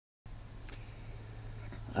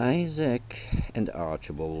Isaac and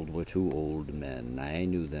Archibald were two old men. I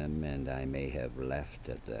knew them, and I may have laughed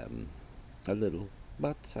at them a little,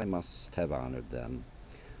 but I must have honored them,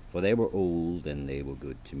 for they were old and they were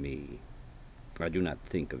good to me. I do not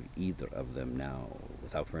think of either of them now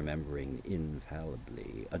without remembering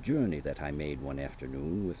infallibly a journey that I made one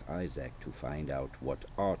afternoon with Isaac to find out what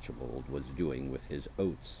Archibald was doing with his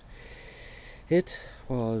oats. It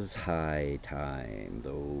was high time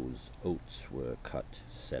those oats were cut,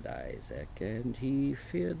 said Isaac, and he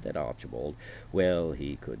feared that Archibald, well,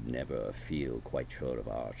 he could never feel quite sure of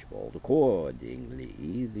Archibald.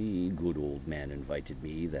 Accordingly, the good old man invited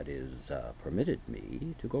me, that is, permitted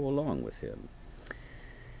me, to go along with him.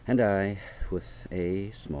 And I, with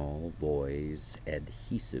a small boy's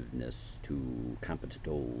adhesiveness to competent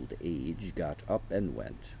old age, got up and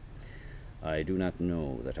went. I do not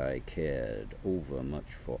know that I cared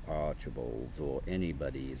overmuch for Archibald's or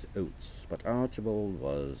anybody's oats, but Archibald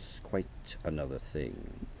was quite another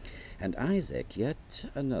thing, and Isaac yet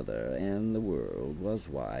another, and the world was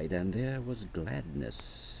wide, and there was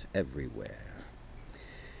gladness everywhere.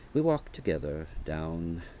 We walked together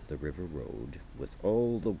down the river road, with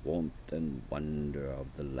all the warmth and wonder of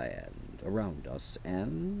the land around us,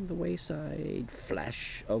 and the wayside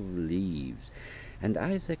flash of leaves, and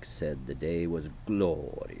Isaac said the day was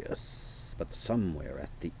glorious. But somewhere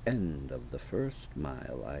at the end of the first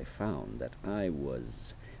mile I found that I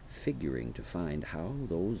was figuring to find how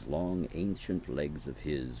those long ancient legs of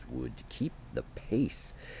his would keep the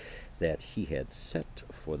pace that he had set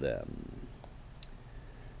for them.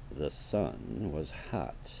 The sun was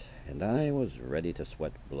hot, and I was ready to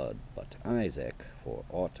sweat blood, but Isaac, for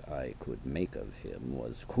aught I could make of him,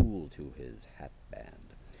 was cool to his hatband.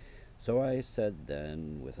 So I said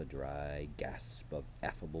then, with a dry gasp of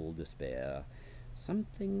affable despair,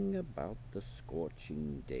 something about the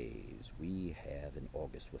scorching days we have in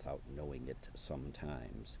August without knowing it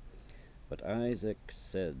sometimes. But Isaac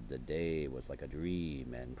said the day was like a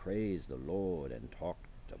dream, and praised the Lord, and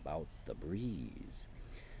talked about the breeze.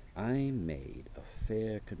 I made a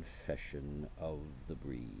fair confession of the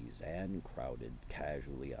breeze, and crowded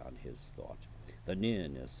casually on his thought, the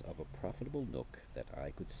nearness of a profitable nook that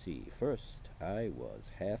I could see. First, I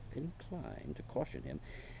was half inclined to caution him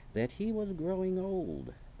that he was growing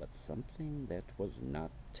old, but something that was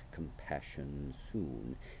not compassion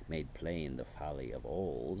soon made plain the folly of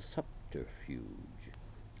all subterfuge.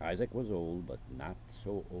 Isaac was old, but not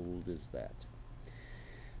so old as that.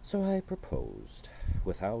 So I proposed,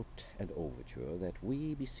 without an overture, that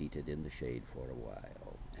we be seated in the shade for a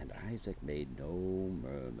while, and Isaac made no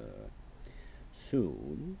murmur.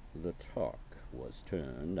 Soon the talk was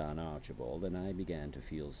turned on Archibald, and I began to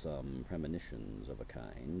feel some premonitions of a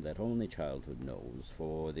kind that only childhood knows,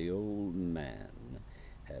 for the old man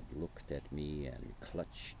had looked at me and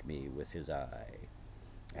clutched me with his eye,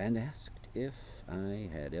 and asked if I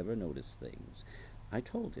had ever noticed things. I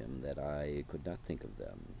told him that I could not think of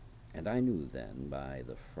them, and I knew then by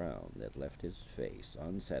the frown that left his face,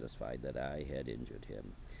 unsatisfied, that I had injured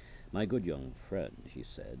him. My good young friend, he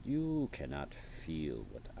said, you cannot feel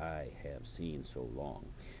what I have seen so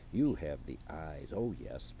long. You have the eyes, oh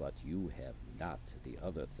yes, but you have not the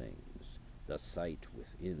other things, the sight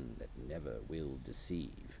within that never will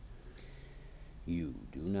deceive. You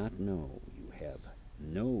do not know, you have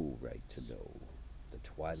no right to know, the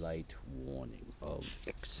twilight warning of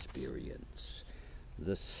experience,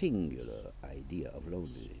 the singular idea of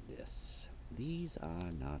loneliness. These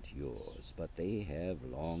are not yours, but they have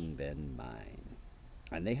long been mine,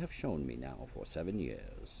 and they have shown me now for 7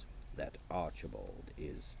 years that Archibald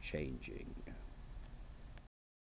is changing.